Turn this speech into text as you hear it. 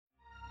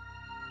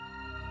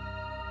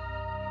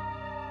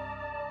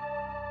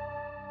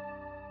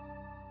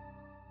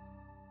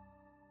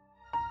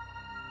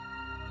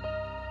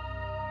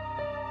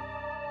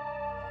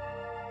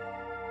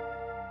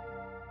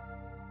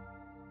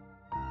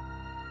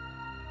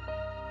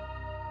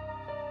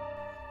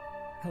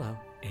Hello,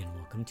 and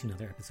welcome to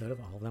another episode of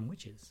All of Them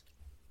Witches.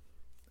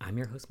 I'm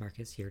your host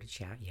Marcus, here to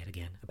chat yet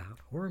again about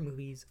horror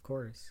movies, of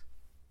course.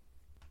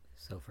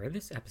 So for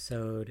this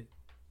episode,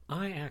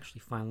 I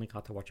actually finally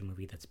got to watch a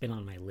movie that's been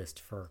on my list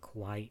for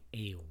quite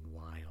a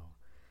while.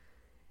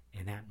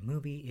 And that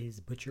movie is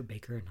Butcher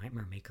Baker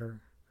Nightmare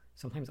Maker,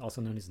 sometimes also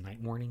known as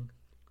Night Warning,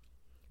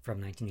 from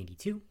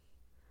 1982.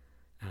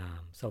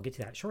 So I'll get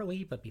to that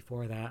shortly, but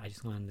before that, I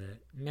just wanted to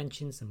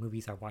mention some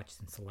movies I watched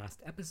since the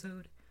last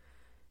episode.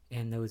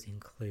 And those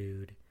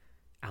include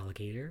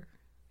Alligator,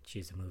 which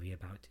is a movie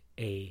about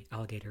a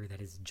alligator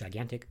that is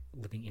gigantic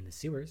living in the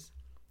sewers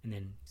and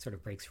then sort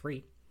of breaks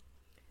free.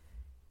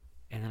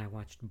 And then I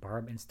watched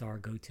Barb and Star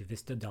Go to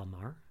Vista Del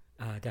Mar.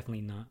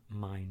 Definitely not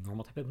my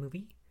normal type of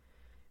movie,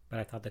 but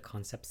I thought the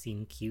concept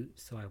seemed cute,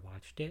 so I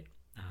watched it.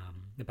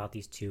 About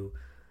these two,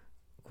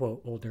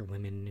 quote, older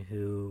women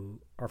who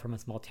are from a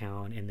small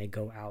town and they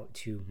go out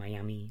to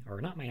Miami,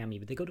 or not Miami,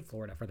 but they go to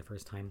Florida for the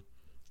first time.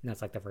 And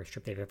that's like the first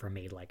trip they've ever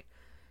made, like,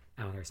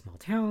 out of their small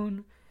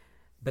town.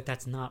 But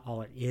that's not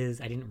all it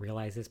is. I didn't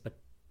realize this, but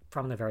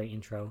from the very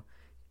intro,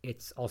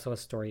 it's also a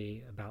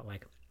story about,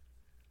 like,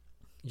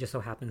 it just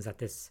so happens that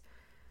this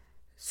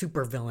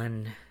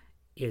supervillain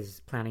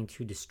is planning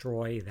to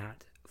destroy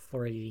that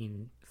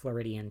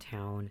Floridian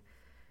town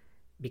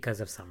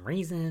because of some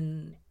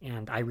reason,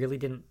 and I really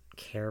didn't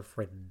care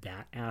for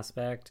that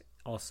aspect.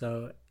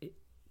 Also,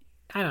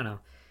 I don't know,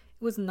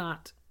 it was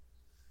not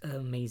an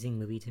amazing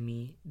movie to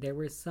me. There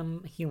were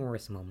some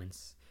humorous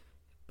moments,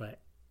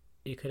 but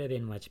it could have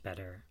been much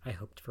better. I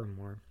hoped for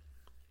more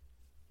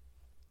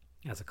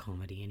as a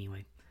comedy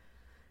anyway.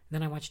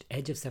 Then I watched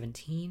Edge of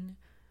 17,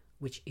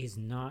 which is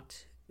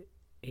not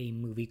a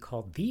movie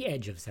called The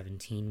Edge of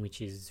 17,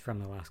 which is from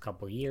the last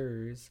couple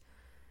years.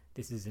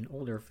 This is an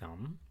older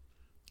film,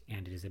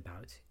 and it is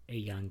about a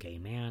young gay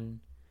man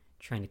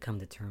trying to come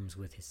to terms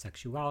with his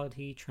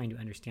sexuality, trying to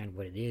understand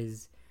what it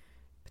is,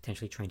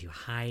 potentially trying to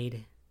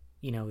hide,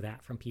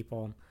 that from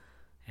people,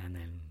 and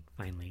then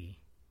finally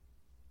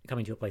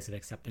coming to a place of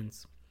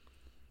acceptance.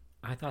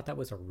 I thought that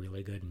was a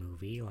really good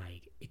movie,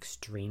 like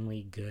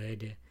extremely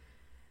good,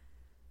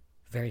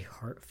 very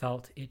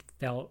heartfelt. It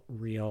felt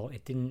real.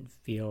 It didn't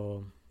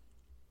feel,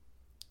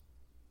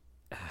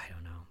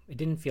 it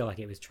didn't feel like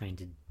it was trying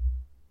to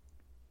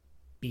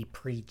be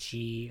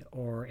preachy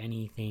or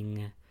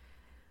anything,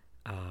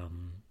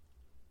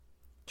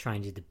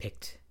 trying to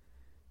depict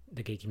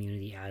the gay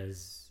community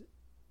as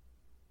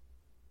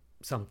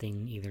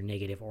something either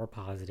negative or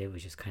positive. It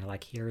was just kind of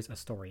like, here's a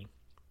story.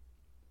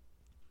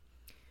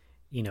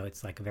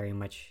 It's like very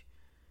much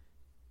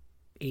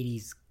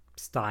 80s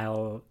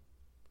style,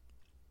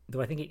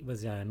 though I think it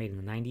was made in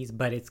the 90s,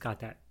 but it's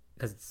got that,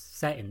 because it's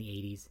set in the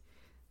 80s,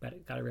 but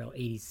it got a real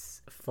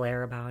 80s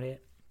flair about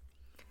it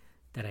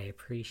that I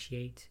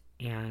appreciate.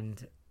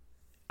 And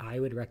I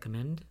would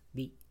recommend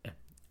The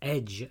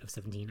Edge of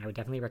 17. I would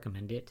definitely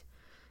recommend it,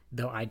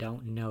 though I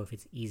don't know if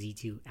it's easy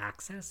to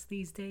access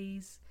these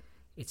days.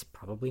 It's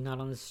probably not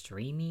on the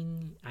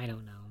streaming. I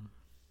don't know.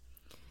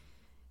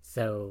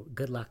 So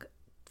good luck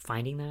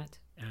finding that.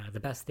 The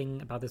best thing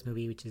about this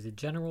movie, which is a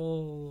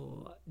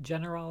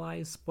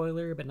generalized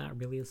spoiler, but not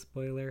really a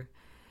spoiler,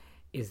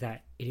 is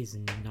that it is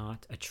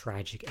not a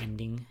tragic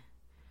ending.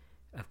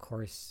 Of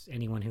course,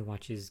 anyone who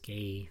watches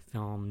gay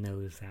film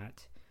knows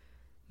that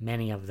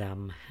many of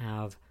them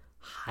have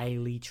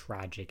highly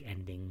tragic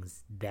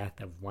endings.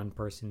 Death of one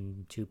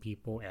person, two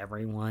people,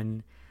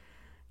 everyone.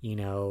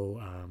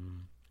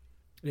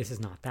 This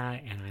is not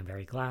that, and I'm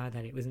very glad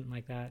that it wasn't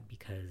like that,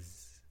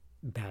 because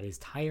that is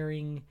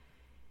tiring.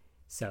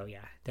 So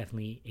yeah,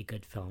 definitely a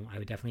good film. I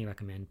would definitely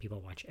recommend people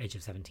watch Edge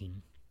of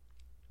 17.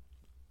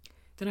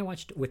 Then I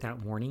watched Without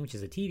Warning, which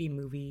is a TV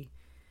movie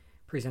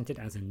presented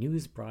as a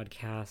news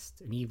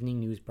broadcast, an evening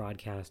news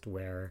broadcast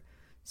where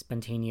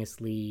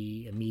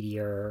spontaneously a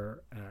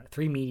meteor,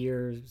 3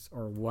 meteors,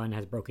 or one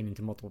has broken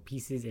into multiple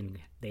pieces, and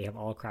they have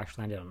all crash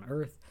landed on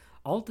Earth,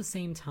 all at the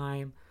same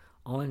time,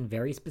 all in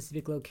very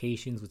specific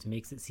locations, which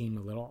makes it seem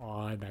a little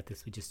odd that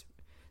this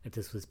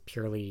was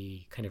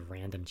purely kind of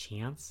random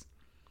chance.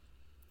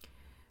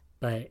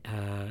 But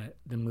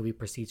the movie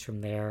proceeds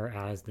from there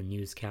as the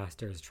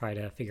newscasters try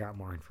to figure out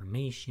more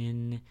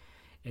information,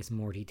 as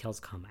more details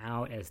come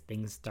out, as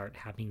things start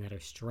happening that are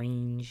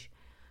strange.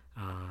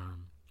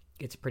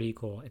 It's pretty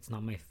cool. It's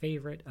not my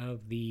favorite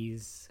of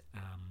these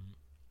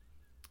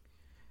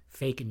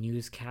fake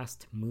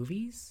newscast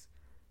movies,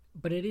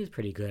 but it is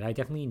pretty good. I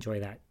definitely enjoy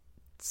that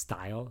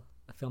style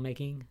of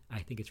filmmaking.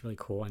 I think it's really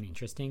cool and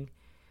interesting.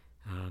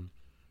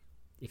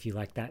 If you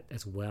like that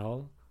as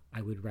well,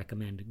 I would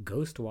recommend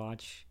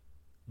Ghostwatch,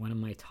 one of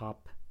my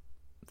top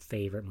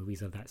favorite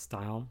movies of that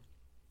style.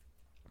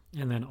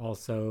 And then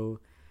also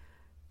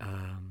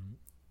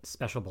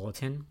Special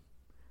Bulletin,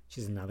 which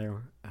is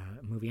another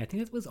movie. I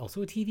think it was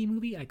also a TV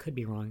movie. I could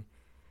be wrong.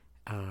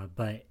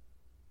 But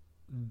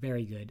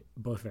very good.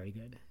 Both very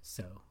good.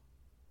 So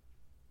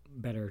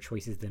better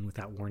choices than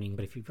Without Warning.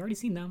 But if you've already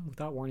seen them,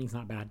 Without Warning's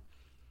not bad.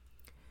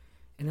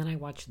 And then I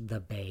watched The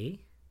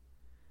Bay,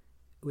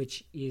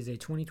 which is a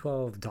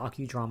 2012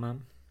 docudrama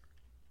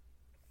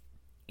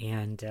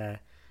and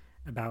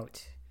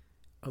about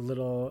a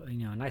little, a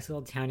nice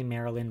little town in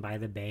Maryland by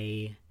the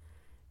bay,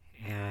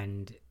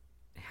 and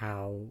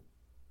how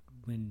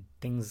when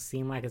things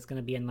seem like it's going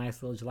to be a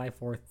nice little July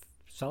 4th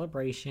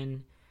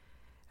celebration,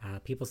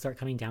 people start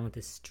coming down with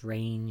this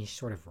strange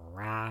sort of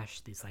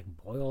rash. These like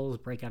boils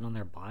break out on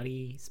their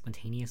body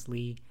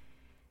spontaneously,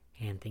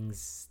 and things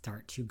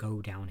start to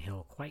go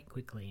downhill quite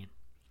quickly.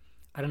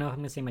 I don't know if I'm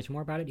going to say much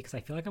more about it because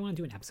I feel like I want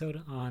to do an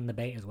episode on the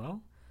Bay as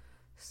well.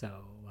 So,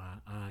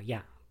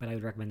 yeah, but I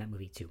would recommend that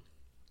movie too.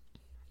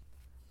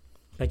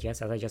 But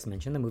yes, as I just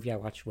mentioned, the movie I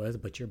watched was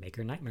Butcher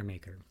Baker Nightmare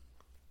Maker.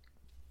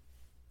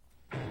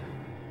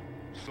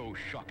 So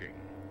shocking,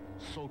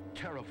 so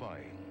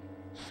terrifying,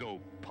 so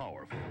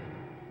powerful.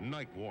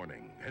 Night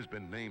Warning has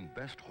been named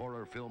Best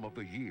Horror Film of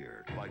the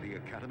Year by the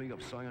Academy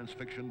of Science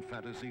Fiction,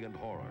 Fantasy, and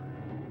Horror.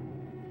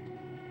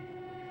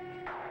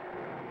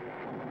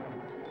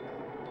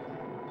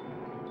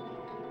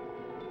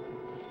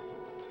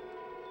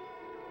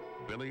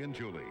 Billy and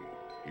Julie,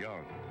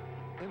 young,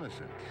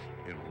 innocent,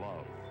 in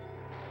love.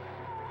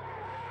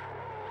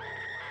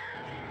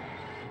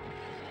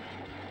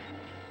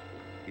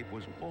 It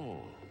was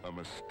all a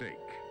mistake.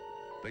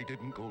 They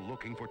didn't go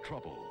looking for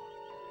trouble.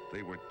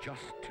 They were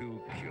just too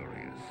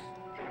curious.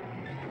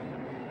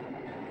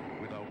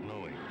 Without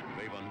knowing,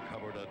 they've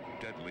uncovered a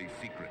deadly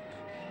secret.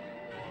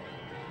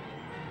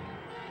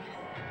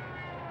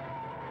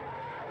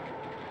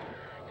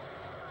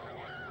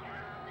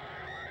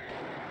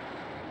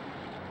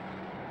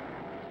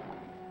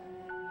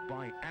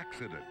 By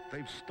accident,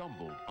 they've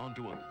stumbled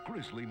onto a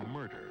grisly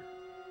murder.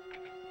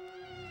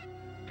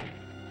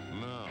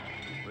 Now,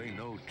 they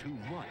know too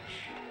much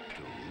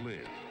to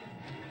live.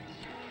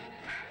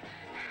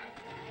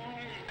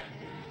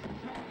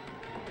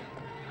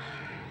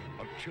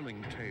 A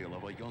chilling tale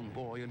of a young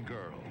boy and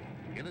girl,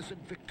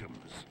 innocent victims,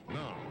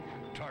 now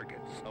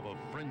targets of a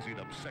frenzied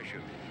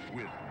obsession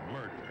with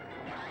murder.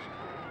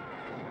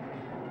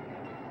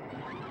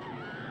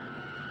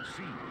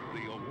 See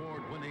the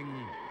award-winning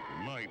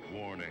Night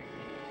Warning.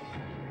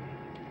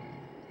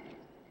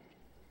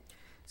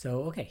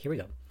 So, okay, here we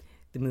go.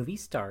 The movie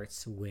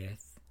starts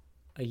with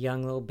a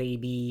young little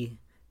baby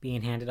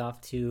being handed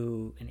off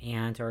to an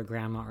aunt or a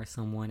grandma or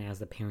someone as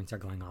the parents are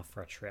going off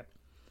for a trip.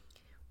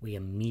 We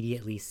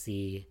immediately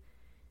see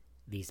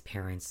these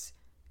parents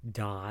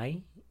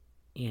die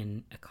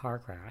in a car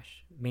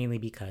crash, mainly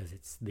because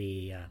it's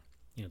the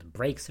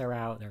brakes are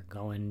out. They're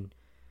going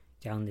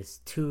down this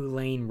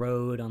 2-lane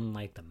road on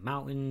like the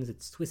mountains.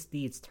 It's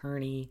twisty, it's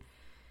turny,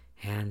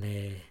 and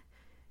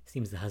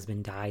seems the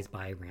husband dies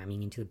by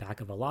ramming into the back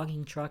of a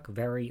logging truck.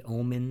 Very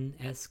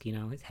Omen-esque,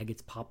 his head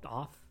gets popped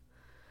off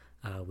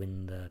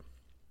when the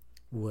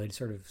wood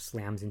sort of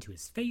slams into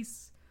his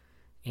face.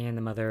 And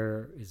the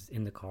mother is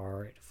in the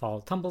car. It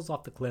tumbles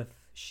off the cliff.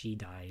 She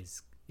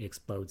dies. It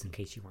explodes, in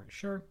case you weren't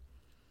sure.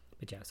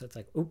 But yeah, so it's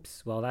like,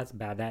 oops, well, that's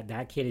bad.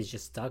 That kid is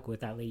just stuck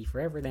with that lady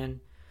forever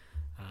then.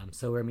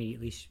 So we're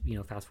immediately,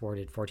 fast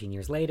forwarded 14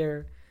 years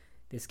later.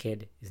 This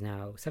kid is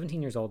now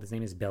 17 years old. His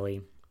name is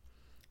Billy.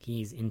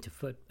 He's into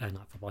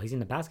not football. He's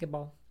into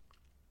basketball.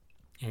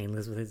 And he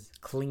lives with his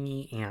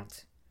clingy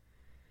aunt.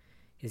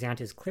 His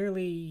aunt is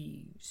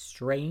clearly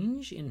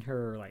strange in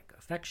her,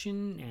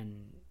 affection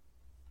and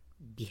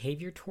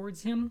behavior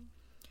towards him.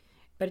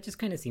 But it just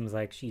kind of seems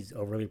like she's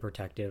overly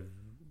protective,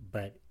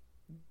 but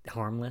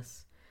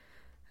harmless.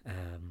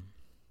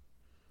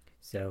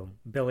 So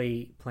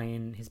Billy,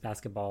 playing his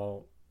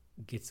basketball,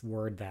 gets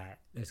word that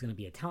there's going to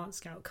be a talent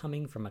scout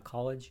coming from a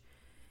college,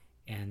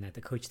 and that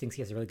the coach thinks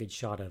he has a really good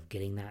shot of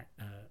getting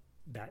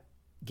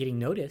getting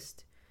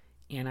noticed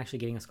and actually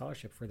getting a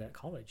scholarship for that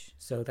college.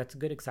 So that's a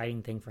good,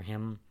 exciting thing for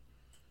him.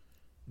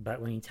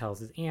 But when he tells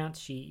his aunt,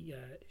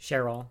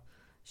 Cheryl,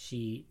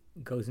 she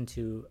goes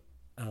into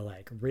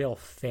a real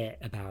fit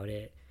about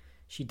it.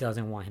 She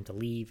doesn't want him to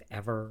leave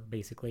ever,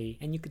 basically,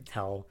 and you could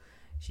tell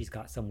she's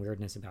got some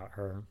weirdness about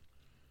her.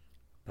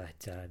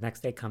 But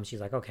next day comes, she's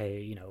like,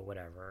 okay,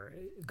 whatever,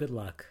 good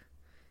luck.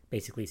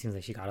 Basically, it seems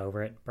like she got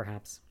over it,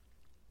 perhaps.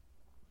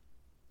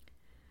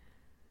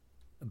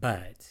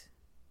 But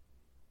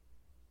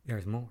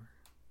there's more.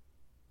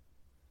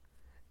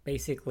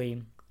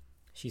 Basically,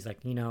 she's like,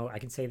 I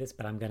can say this,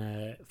 but I'm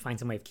gonna find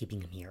some way of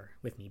keeping him here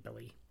with me,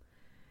 Billy.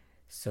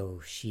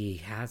 So she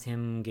has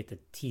him get the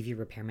TV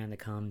repairman to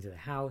come to the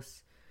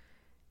house.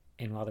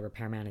 And while the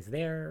repairman is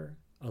there,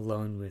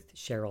 alone with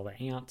Cheryl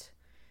the aunt,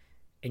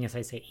 and yes,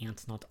 I say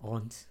aunt, not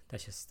aunt.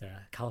 That's just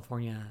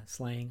California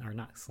slang, or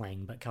not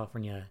slang, but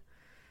California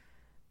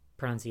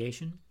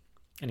pronunciation.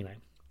 Anyway,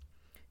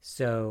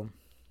 so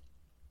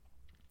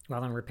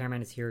while the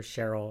repairman is here,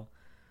 Cheryl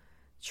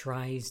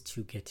tries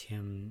to get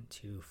him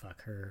to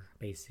fuck her,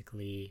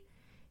 basically.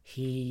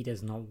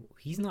 He's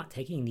not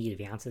taking the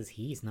advances.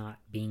 He's not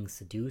being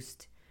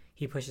seduced.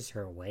 He pushes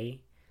her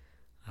away.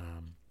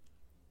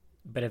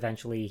 But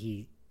eventually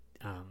he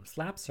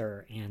slaps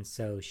her, and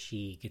so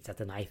she gets at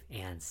the knife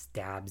and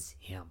stabs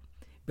him.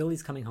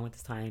 Billy's coming home at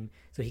this time,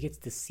 so he gets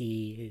to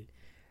see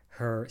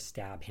her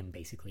stab him,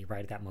 basically,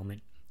 right at that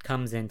moment.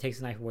 Comes in, takes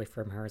the knife away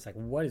from her. It's like,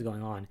 what is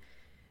going on?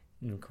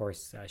 And of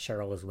course,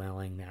 Cheryl was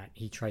wailing that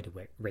he tried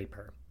to rape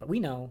her. But we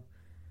know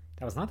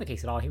that was not the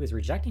case at all. He was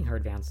rejecting her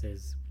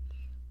advances.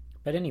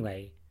 But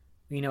anyway,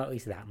 we know at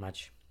least that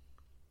much.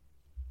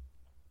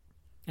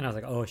 And I was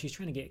like, oh, she's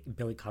trying to get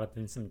Billy caught up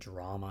in some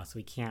drama so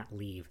he can't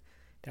leave.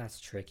 That's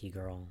tricky,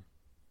 girl.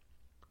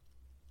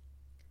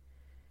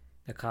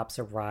 The cops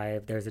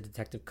arrive. There's a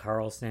Detective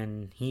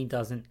Carlson. He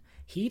does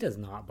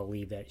not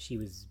believe that she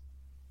was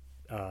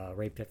a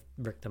rape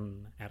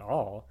victim at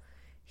all.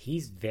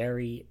 He's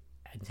very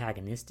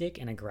antagonistic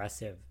and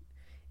aggressive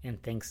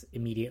and thinks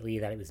immediately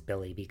that it was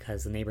Billy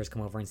because the neighbors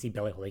come over and see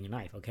Billy holding a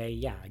knife. Okay,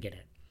 yeah, I get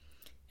it.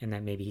 And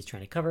that maybe he's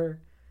trying to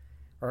cover,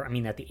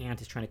 that the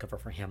aunt is trying to cover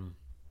for him,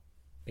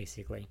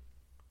 basically.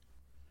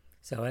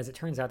 So as it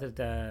turns out that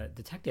the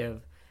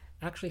detective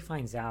actually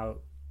finds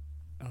out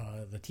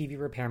the TV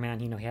repairman,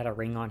 he had a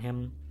ring on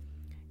him,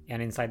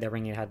 and inside the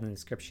ring it had an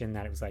inscription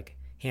that it was like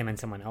him and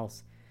someone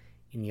else,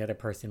 and the other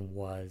person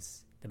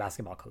was the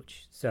basketball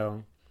coach.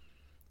 So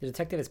the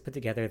detective has put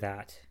together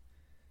that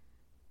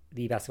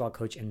the basketball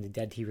coach and the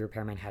dead TV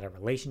repairman had a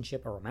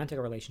relationship, a romantic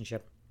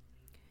relationship.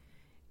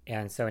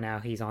 And so now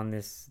he's on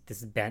this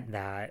bent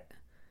that,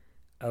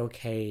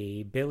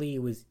 okay, Billy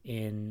was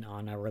in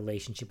on a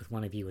relationship with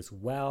one of you as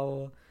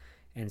well.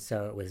 And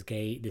so it was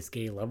this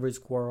gay lovers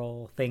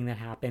quarrel thing that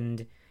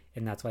happened.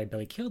 And that's why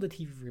Billy killed the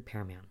TV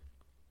repairman.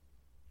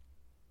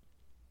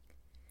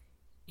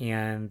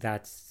 And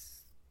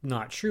that's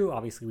not true.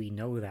 Obviously, we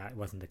know that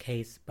wasn't the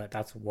case, but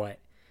that's what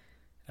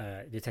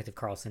Detective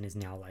Carlson is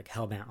now like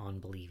hellbent on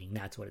believing.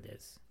 That's what it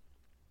is.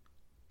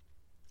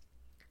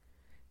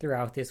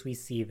 Throughout this, we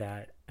see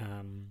that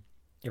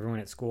everyone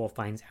at school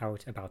finds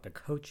out about the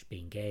coach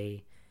being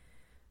gay.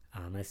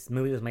 This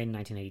movie was made in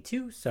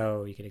 1982,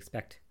 so you could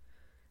expect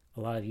a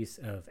lot of use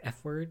of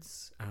F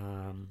words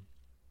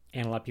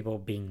and a lot of people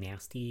being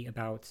nasty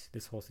about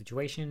this whole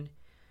situation.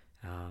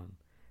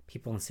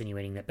 People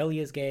insinuating that Billy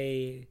is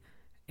gay,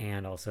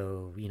 and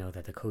also,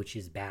 that the coach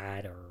is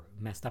bad or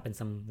messed up in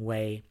some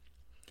way.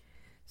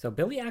 So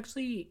Billy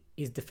actually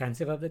is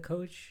defensive of the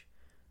coach.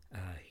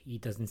 He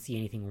doesn't see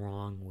anything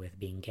wrong with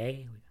being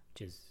gay,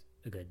 which is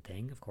a good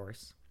thing, of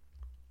course.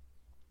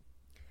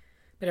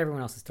 But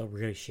everyone else is still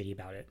really shitty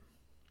about it.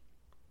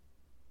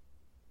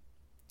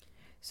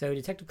 So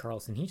Detective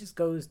Carlson, he just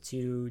goes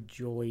to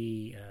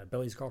Julie,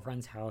 Billy's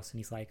girlfriend's house, and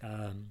he's like,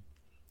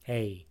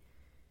 hey,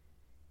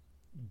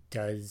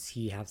 does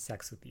he have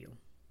sex with you?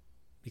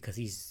 Because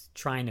he's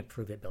trying to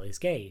prove that Billy's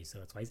gay, so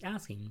that's why he's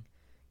asking,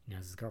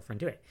 does his girlfriend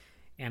do it?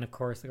 And of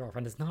course, the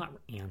girlfriend does not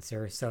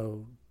answer,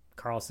 so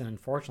Carlson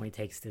unfortunately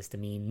takes this to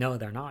mean, no,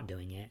 they're not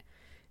doing it,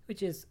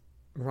 which is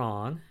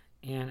wrong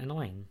and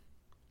annoying.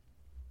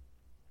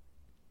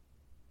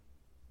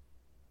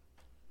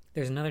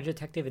 There's another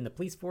detective in the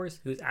police force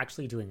who's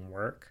actually doing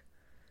work.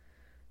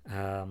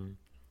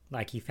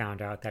 Like he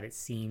found out that it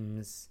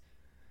seems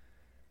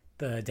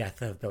the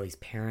death of Billy's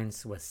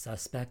parents was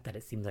suspect, that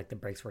it seems like the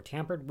brakes were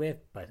tampered with,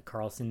 but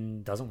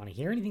Carlson doesn't want to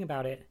hear anything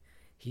about it.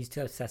 He's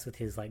too obsessed with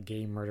his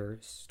gay murder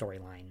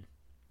storyline.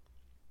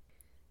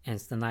 And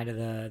it's the night of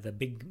the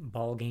big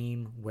ball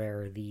game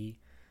where the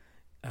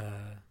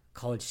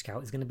college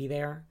scout is going to be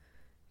there.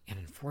 And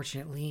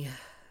unfortunately,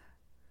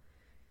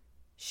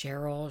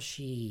 Cheryl,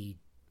 she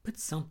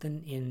puts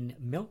something in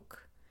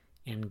milk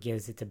and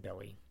gives it to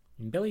Billy.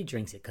 And Billy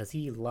drinks it because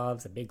he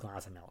loves a big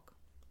glass of milk.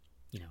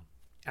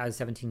 As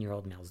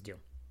 17-year-old males do.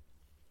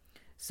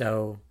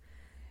 So,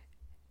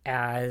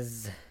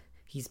 as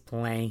he's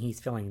playing,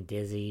 he's feeling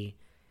dizzy.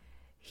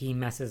 He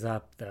messes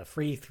up the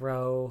free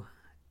throw.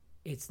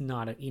 It's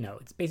not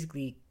it's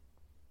basically,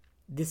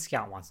 this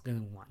scout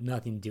going to want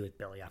nothing to do with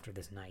Billy after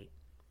this night.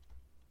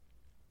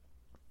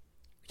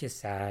 Which is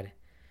sad.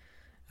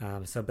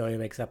 So Billy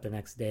wakes up the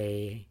next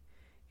day,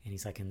 and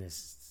he's in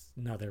this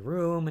another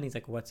room, and he's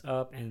like, what's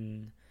up?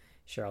 And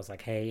Cheryl's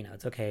like, hey,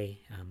 it's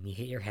okay. You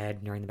hit your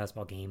head during the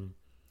basketball game.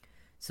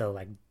 So,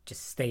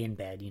 just stay in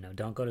bed,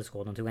 don't go to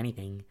school, don't do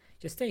anything.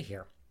 Just stay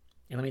here,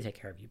 and let me take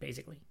care of you,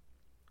 basically.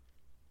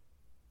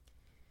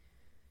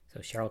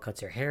 So Cheryl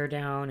cuts her hair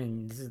down,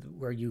 and this is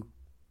where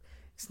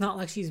it's not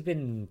like she's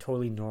been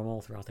totally normal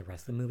throughout the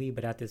rest of the movie,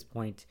 but at this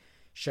point,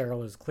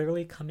 Cheryl is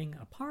clearly coming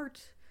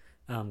apart,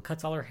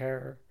 cuts all her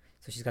hair,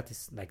 so she's got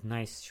this,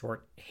 nice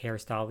short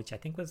hairstyle, which I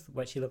think was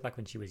what she looked like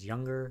when she was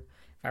younger,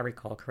 if I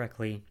recall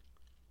correctly.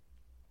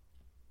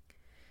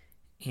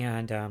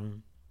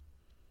 And,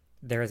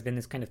 there has been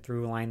this kind of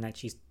through line that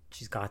she's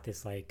got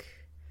this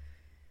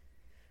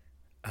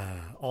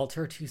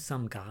altar to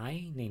some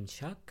guy named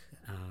Chuck,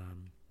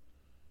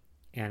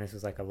 and this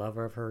was a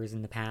lover of hers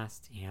in the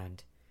past,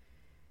 and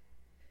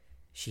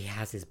she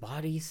has his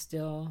body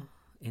still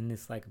in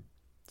this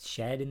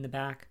shed in the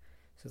back.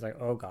 So it's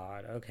oh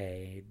god,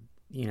 okay,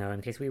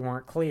 in case we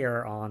weren't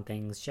clear on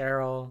things,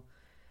 Cheryl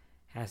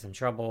has some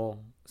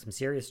trouble, some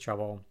serious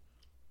trouble,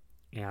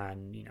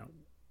 and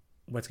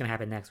what's gonna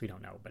happen next we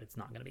don't know, but it's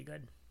not gonna be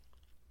good.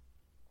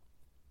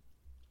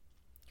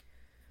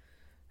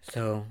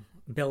 So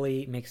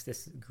Billy makes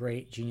this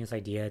great genius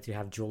idea to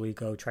have Julie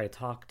go try to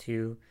talk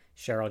to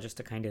Cheryl just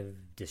to kind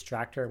of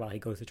distract her while he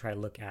goes to try to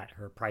look at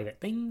her private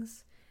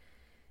things.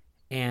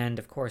 And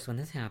of course, when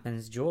this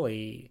happens,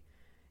 Julie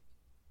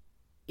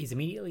is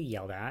immediately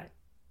yelled at,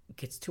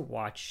 gets to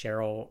watch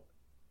Cheryl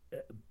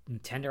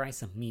tenderize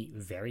some meat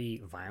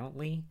very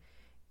violently.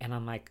 And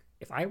I'm like,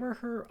 if I were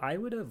her, I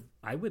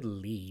would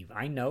leave.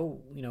 I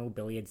know,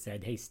 Billy had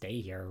said, hey,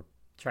 stay here,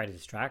 try to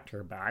distract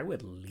her, but I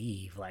would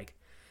leave. Like,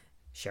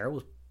 Cheryl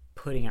was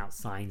putting out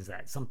signs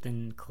that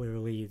something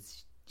clearly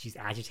she's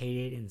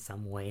agitated in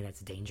some way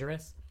that's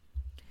dangerous.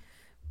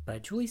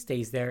 But Julie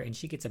stays there and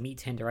she gets a meat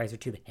tenderizer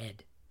to the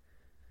head.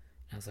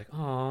 And I was like,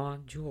 "Aw,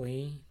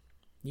 Julie,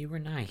 you were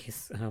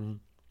nice." One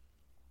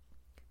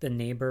of the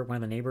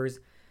neighbors,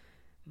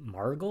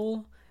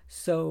 Margle.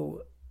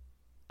 So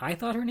I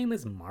thought her name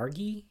was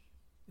Margie,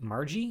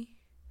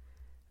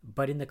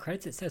 but in the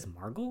credits it says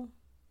Margle.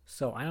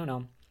 So I don't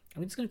know.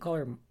 I'm just gonna call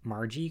her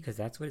Margie because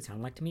that's what it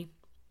sounded like to me.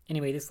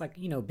 Anyway, this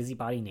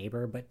busybody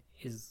neighbor, but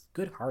is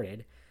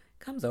good-hearted,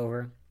 comes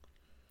over,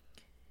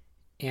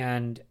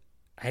 and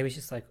I was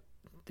just like,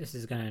 this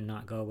is gonna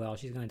not go well.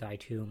 She's gonna die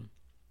too.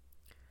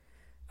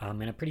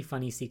 And a pretty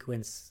funny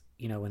sequence,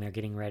 when they're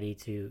getting ready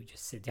to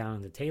just sit down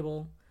at the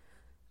table.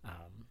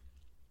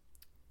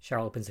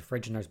 Cheryl opens the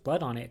fridge and there's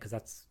blood on it because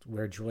that's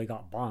where Julie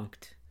got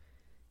bonked.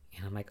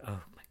 And I'm like,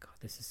 oh my god,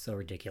 this is so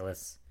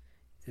ridiculous.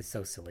 This is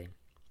so silly.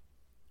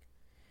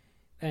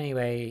 But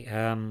anyway,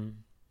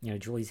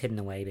 Julie's hidden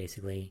away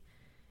basically.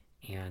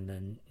 And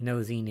the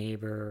nosy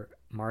neighbor,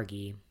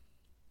 Margie,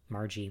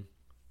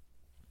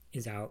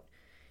 is out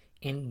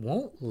and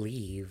won't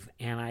leave.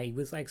 And I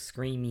was like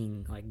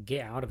screaming, like,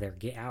 get out of there,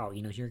 get out.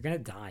 You're gonna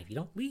die if you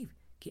don't leave.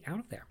 Get out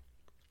of there.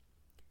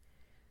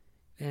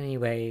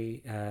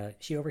 Anyway,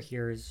 she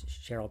overhears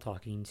Cheryl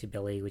talking to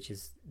Billy,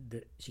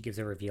 she gives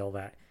a reveal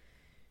that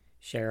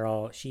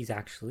she's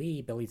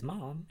actually Billy's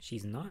mom.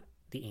 She's not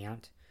the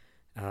aunt.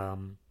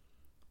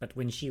 But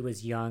when she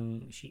was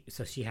young,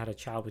 she had a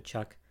child with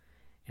Chuck,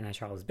 and that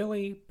child was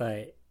Billy,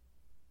 but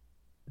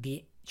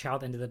the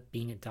child ended up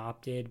being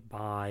adopted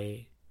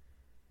by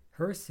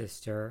her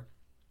sister.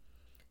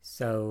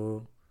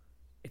 So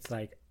it's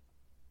like,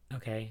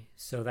 okay,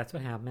 so that's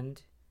what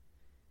happened.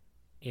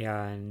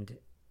 And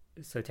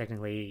so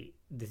technically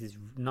this is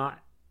not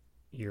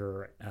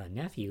your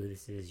nephew,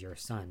 this is your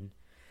son,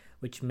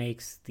 which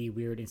makes the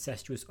weird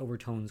incestuous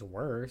overtones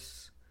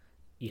worse.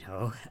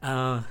 Not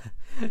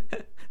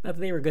that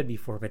they were good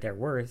before, but they're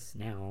worse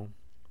now.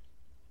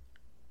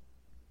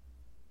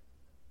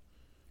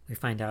 We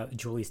find out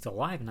Julie's still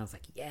alive, and I was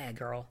like, yeah,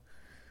 girl.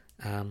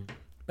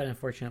 But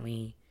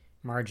unfortunately,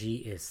 Margie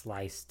is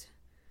sliced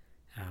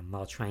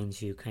while trying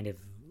to kind of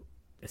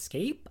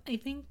escape, I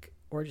think,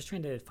 or just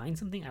trying to find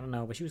something. I don't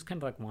know, but she was kind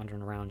of like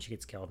wandering around. She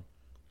gets killed.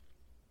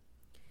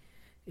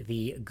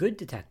 The good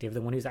detective,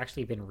 the one who's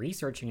actually been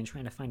researching and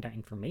trying to find out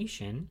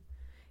information,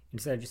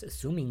 instead of just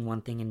assuming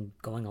one thing and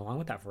going along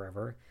with that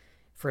forever,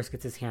 first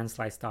gets his hand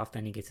sliced off,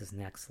 then he gets his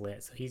neck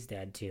slit, so he's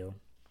dead too.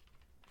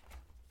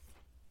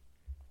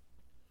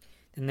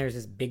 Then there's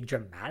this big,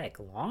 dramatic,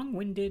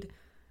 long-winded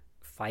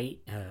fight,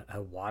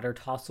 a water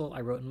tussle,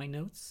 I wrote in my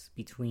notes,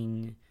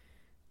 between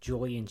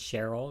Julie and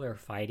Cheryl. They're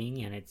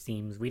fighting, and it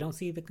seems we don't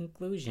see the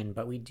conclusion,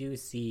 but we do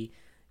see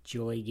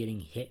Julie getting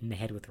hit in the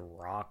head with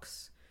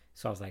rocks.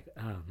 So I was like,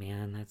 oh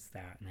man, that's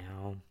that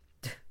now.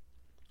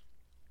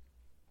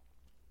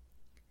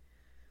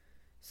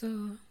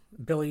 So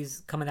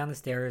Billy's coming down the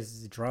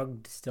stairs,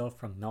 drugged still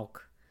from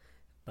milk,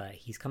 but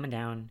he's coming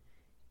down,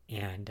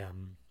 and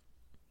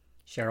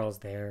Cheryl's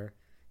there,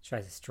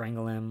 tries to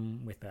strangle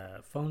him with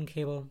a phone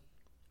cable.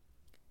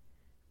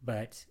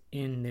 But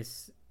in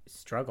this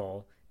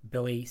struggle,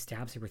 Billy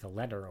stabs her with a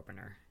letter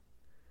opener.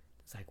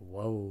 It's like,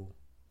 whoa.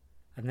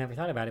 I've never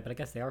thought about it, but I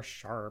guess they are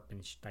sharp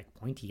and like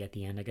pointy at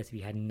the end. I guess if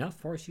you had enough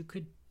force, you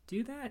could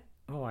do that.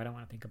 Oh, I don't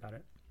want to think about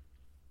it.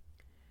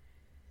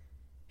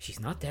 She's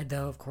not dead,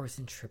 though, of course,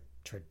 in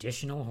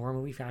traditional horror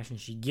movie fashion.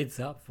 She gets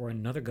up for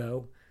another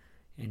go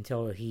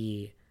until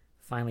he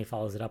finally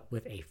follows it up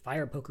with a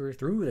fire poker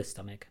through the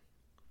stomach.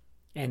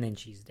 And then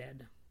she's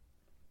dead.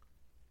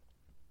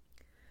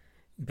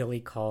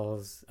 Billy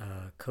calls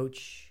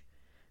Coach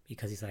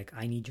because he's like,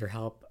 I need your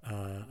help.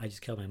 I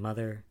just killed my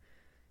mother.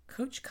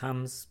 Coach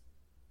comes.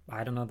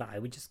 I don't know that I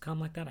would just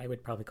come like that. I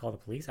would probably call the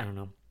police. I don't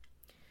know.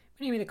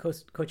 But anyway,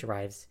 the coach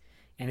arrives.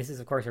 And this is,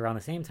 of course, around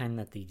the same time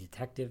that the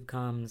detective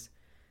comes.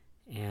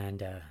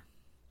 And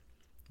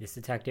this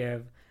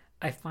detective,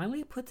 I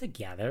finally put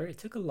together. It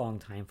took a long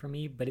time for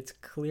me, but it's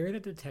clear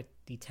that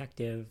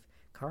Detective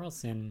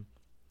Carlson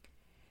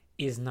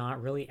is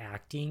not really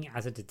acting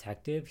as a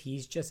detective.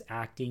 He's just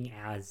acting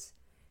as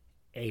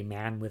a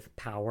man with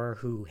power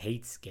who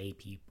hates gay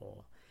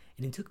people.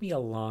 And it took me a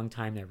long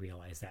time to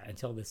realize that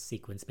until this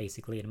sequence,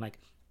 basically. And I'm like,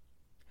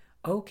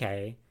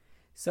 okay.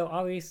 So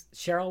obviously,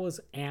 Cheryl was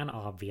an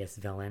obvious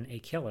villain, a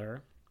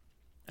killer,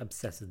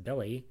 obsessed with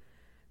Billy.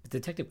 But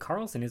Detective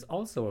Carlson is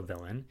also a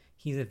villain.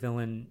 He's a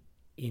villain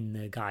in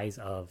the guise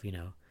of,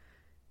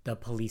 the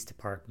police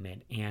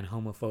department and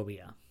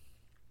homophobia.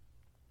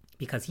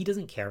 Because he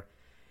doesn't care.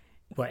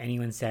 what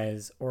anyone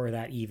says, or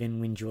that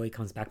even when Julie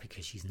comes back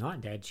because she's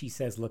not dead, she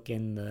says, look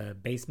in the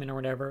basement or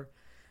whatever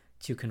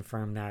to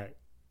confirm that,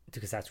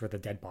 because that's where the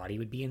dead body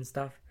would be and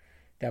stuff.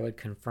 That would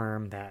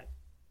confirm that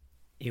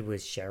it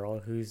was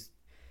Cheryl who's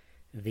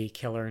the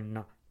killer,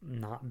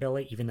 not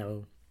Billy, even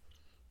though,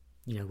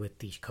 with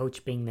the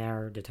coach being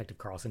there, Detective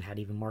Carlson had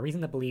even more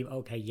reason to believe,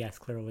 okay, yes,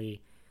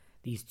 clearly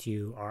these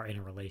two are in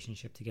a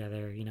relationship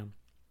together,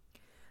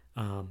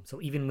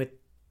 So even with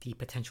the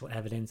potential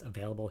evidence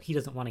available, he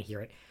doesn't want to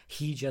hear it.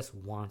 He just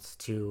wants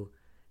to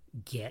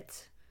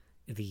get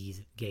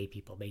these gay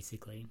people,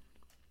 basically.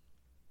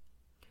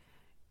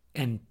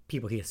 And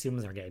people he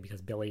assumes are gay,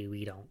 because Billy,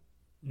 we don't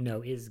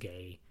know, is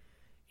gay.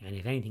 And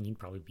if anything, he'd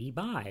probably be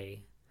bi.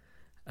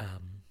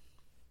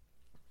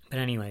 But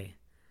anyway,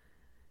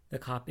 the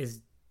cop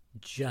is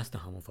just a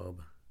homophobe.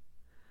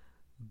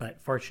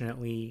 But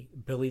fortunately,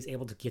 Billy's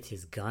able to get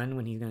his gun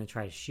when he's going to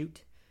try to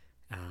shoot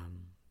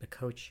the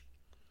coach,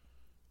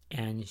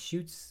 and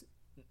shoots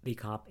the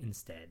cop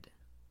instead.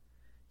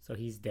 So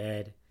he's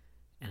dead.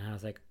 And I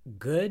was like,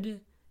 good,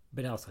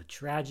 but also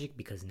tragic,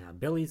 because now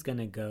Billy's going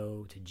to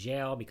go to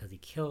jail because he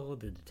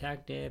killed the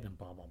detective and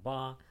blah, blah,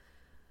 blah.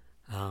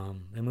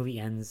 The movie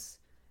ends,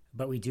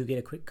 but we do get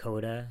a quick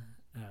coda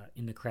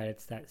in the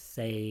credits that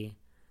say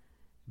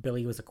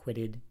Billy was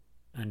acquitted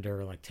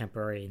under like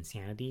temporary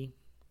insanity,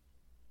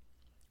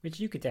 which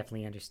you could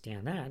definitely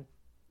understand that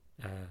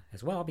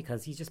as well,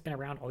 because he's just been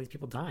around all these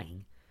people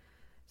dying.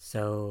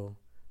 So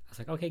I was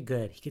like, okay,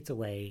 good. He gets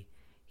away.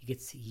 He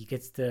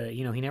gets to,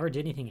 he never did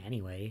anything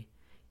anyway.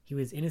 He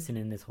was innocent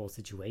in this whole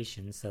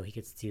situation, so he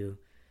gets to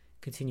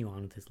continue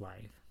on with his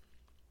life.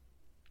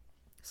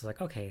 So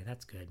like, okay,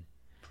 that's good.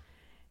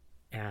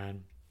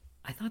 And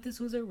I thought this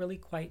was a really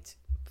quite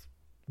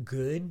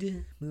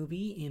good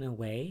movie in a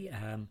way.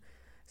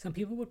 Some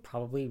people would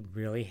probably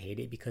really hate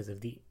it because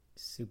of the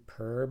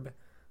superb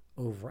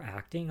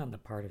overacting on the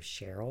part of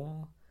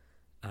Cheryl.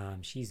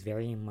 She's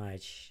very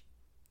much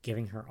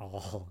giving her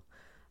all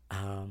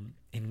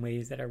in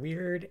ways that are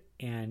weird.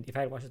 And if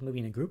I had watched this movie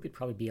in a group, it'd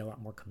probably be a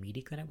lot more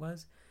comedic than it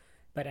was.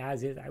 But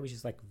as is, I was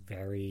just like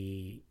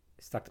very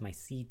stuck to my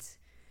seat.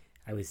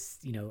 I was,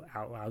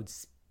 out loud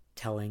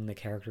telling the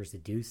characters to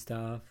do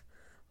stuff.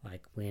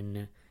 Like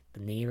when the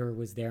neighbor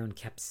was there and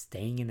kept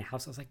staying in the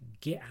house, I was like,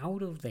 get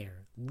out of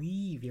there.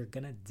 Leave. You're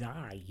gonna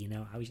die.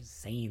 I was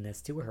just saying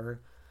this to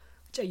her,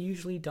 which I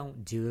usually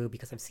don't do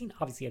because I've seen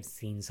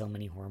so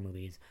many horror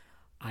movies.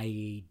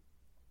 I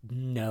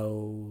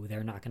know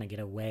they're not going to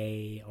get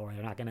away, or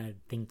they're not going to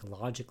think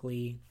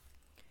logically.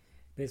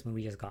 But this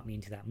movie just got me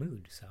into that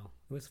mood, so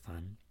it was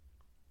fun.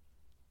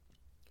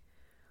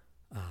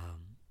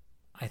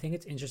 I think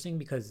it's interesting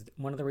because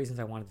one of the reasons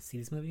I wanted to see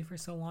this movie for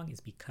so long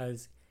is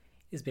because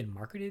it's been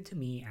marketed to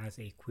me as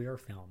a queer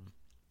film.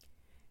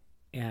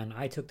 And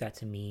I took that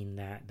to mean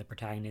that the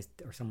protagonist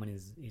or someone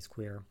is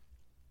queer.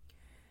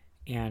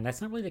 And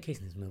that's not really the case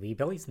in this movie.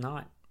 Billy's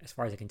not, as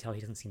far as I can tell,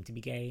 he doesn't seem to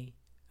be gay.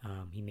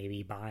 He may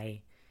be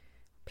bi,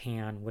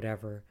 pan,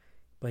 whatever,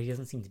 but he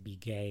doesn't seem to be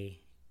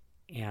gay.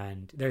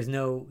 And there's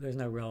no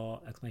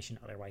real explanation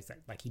otherwise that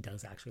like he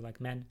does actually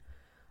like men.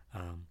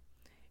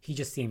 He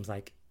just seems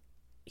like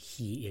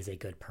he is a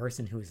good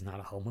person who is not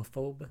a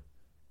homophobe,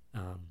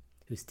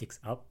 who sticks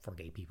up for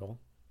gay people,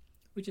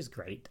 which is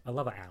great. I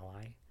love an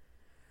ally.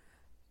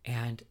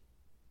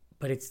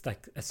 But it's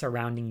like a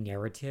surrounding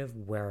narrative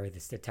where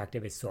this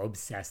detective is so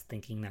obsessed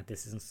thinking that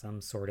this is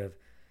some sort of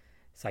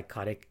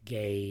psychotic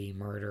gay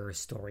murder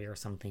story or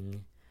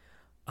something.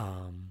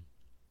 And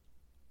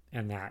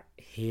that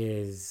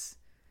his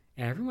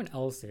and everyone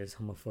else's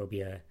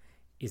homophobia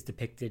is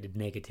depicted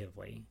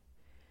negatively.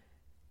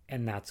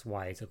 And that's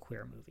why it's a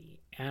queer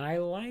movie. And I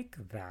like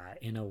that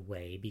in a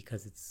way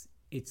because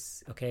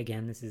it's okay,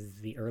 again, this is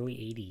the early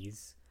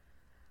 80s.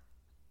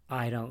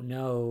 I don't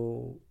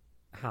know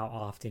how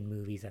often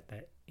movies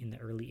in the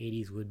early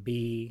 80s would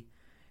be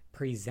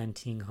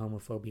presenting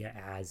homophobia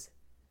as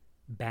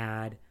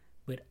bad,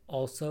 but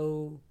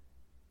also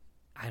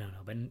I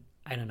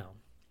don't know.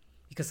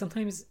 Because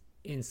sometimes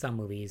in some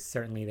movies,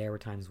 certainly there were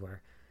times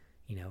where,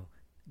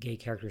 gay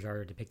characters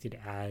are depicted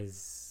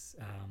as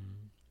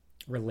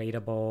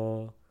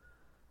relatable,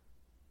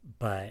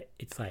 but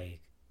it's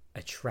like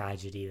a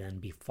tragedy then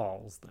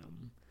befalls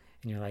them.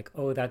 And you're like,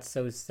 oh, that's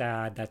so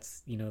sad.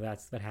 That's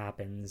what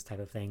happens type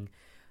of thing,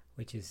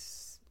 which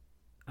is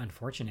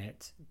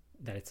unfortunate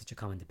that it's such a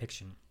common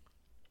depiction.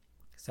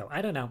 So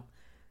I don't know,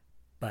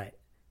 but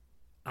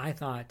I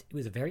thought it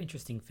was a very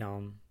interesting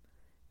film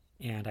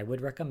and I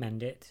would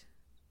recommend it.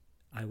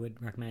 I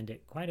would recommend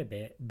it quite a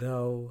bit,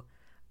 though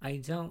I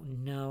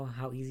don't know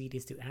how easy it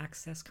is to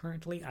access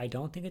currently. I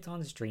don't think it's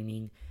on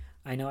streaming.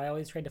 I know I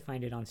always tried to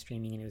find it on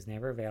streaming and it was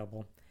never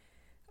available.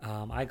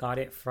 I got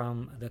it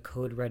from the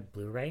Code Red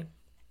Blu-ray,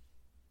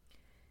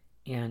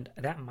 and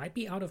that might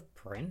be out of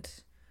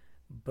print,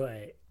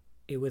 but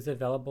it was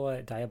available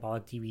at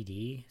Diabolic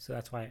DVD, so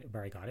that's where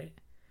I got it.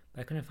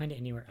 But I couldn't find it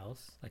anywhere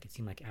else. Like, it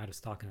seemed like out of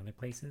stock in other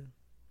places.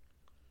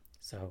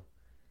 So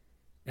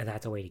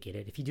that's a way to get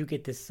it. If you do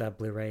get this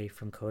Blu-ray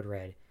from Code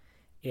Red,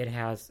 It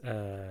has,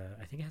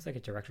 I think it has like a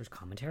director's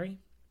commentary,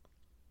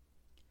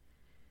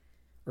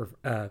 or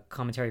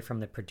commentary from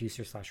the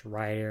producer slash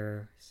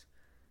writers,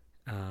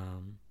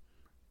 and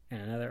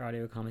another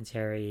audio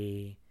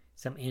commentary,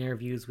 some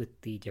interviews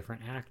with the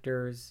different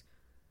actors,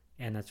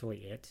 and that's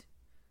really it.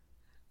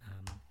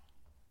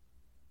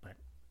 But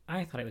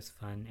I thought it was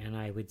fun, and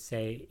I would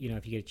say,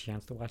 if you get a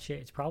chance to watch it,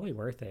 it's probably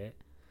worth it,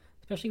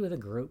 especially with a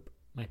group.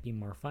 Might be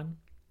more fun.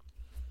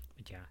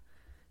 But yeah,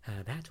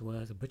 that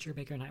was Butcher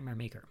Baker Nightmare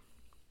Maker.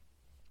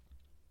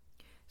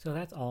 So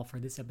that's all for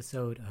this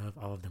episode of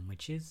All of Them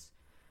Witches.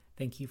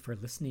 Thank you for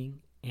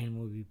listening, and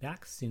we'll be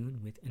back soon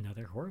with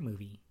another horror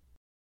movie.